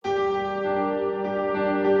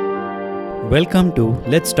Welcome to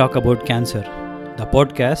Let's Talk About Cancer, the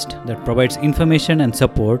podcast that provides information and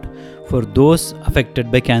support for those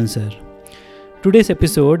affected by cancer. Today's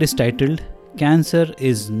episode is titled Cancer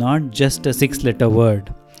is Not Just a 6-Letter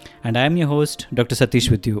Word, and I am your host, Dr.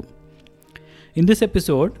 Satish with you. In this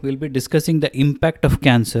episode, we'll be discussing the impact of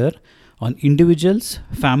cancer on individuals,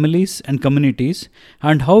 families, and communities,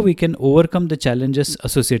 and how we can overcome the challenges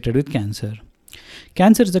associated with cancer.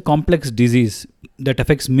 Cancer is a complex disease that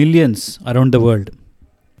affects millions around the world.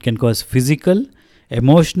 It can cause physical,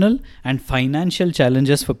 emotional, and financial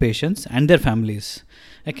challenges for patients and their families.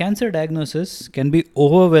 A cancer diagnosis can be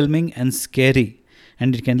overwhelming and scary,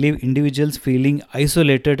 and it can leave individuals feeling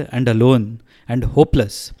isolated and alone and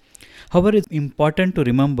hopeless. However, it's important to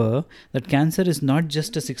remember that cancer is not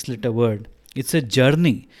just a 6-letter word. It's a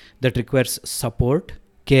journey that requires support,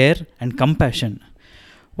 care, and compassion.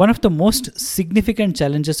 One of the most significant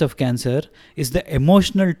challenges of cancer is the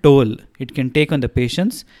emotional toll it can take on the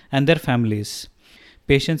patients and their families.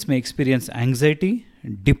 Patients may experience anxiety,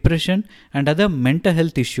 depression, and other mental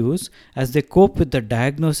health issues as they cope with the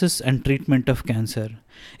diagnosis and treatment of cancer.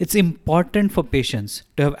 It's important for patients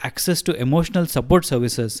to have access to emotional support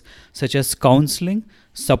services such as counseling,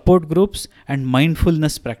 support groups, and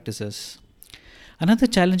mindfulness practices. Another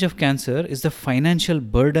challenge of cancer is the financial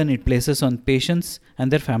burden it places on patients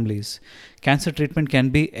and their families. Cancer treatment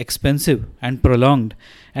can be expensive and prolonged,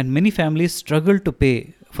 and many families struggle to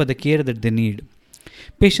pay for the care that they need.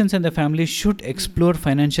 Patients and their families should explore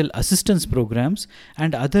financial assistance programs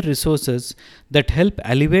and other resources that help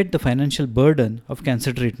alleviate the financial burden of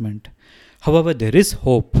cancer treatment. However, there is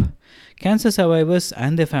hope. Cancer survivors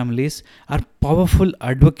and their families are powerful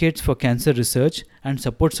advocates for cancer research and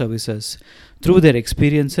support services. Through their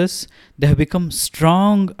experiences, they have become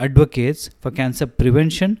strong advocates for cancer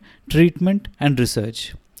prevention, treatment, and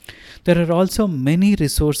research. There are also many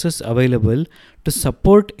resources available to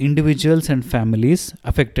support individuals and families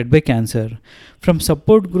affected by cancer. From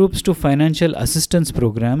support groups to financial assistance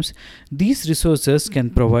programs, these resources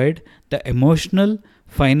can provide the emotional,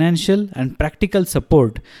 financial, and practical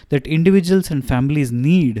support that individuals and families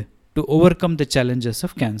need to overcome the challenges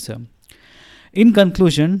of cancer. In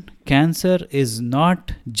conclusion, cancer is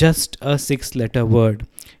not just a 6-letter word.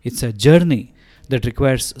 It's a journey that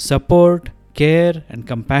requires support, care, and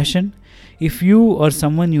compassion. If you or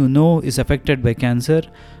someone you know is affected by cancer,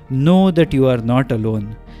 know that you are not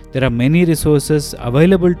alone. There are many resources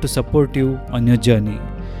available to support you on your journey.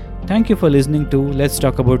 Thank you for listening to Let's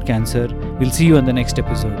Talk About Cancer. We'll see you on the next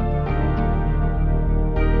episode.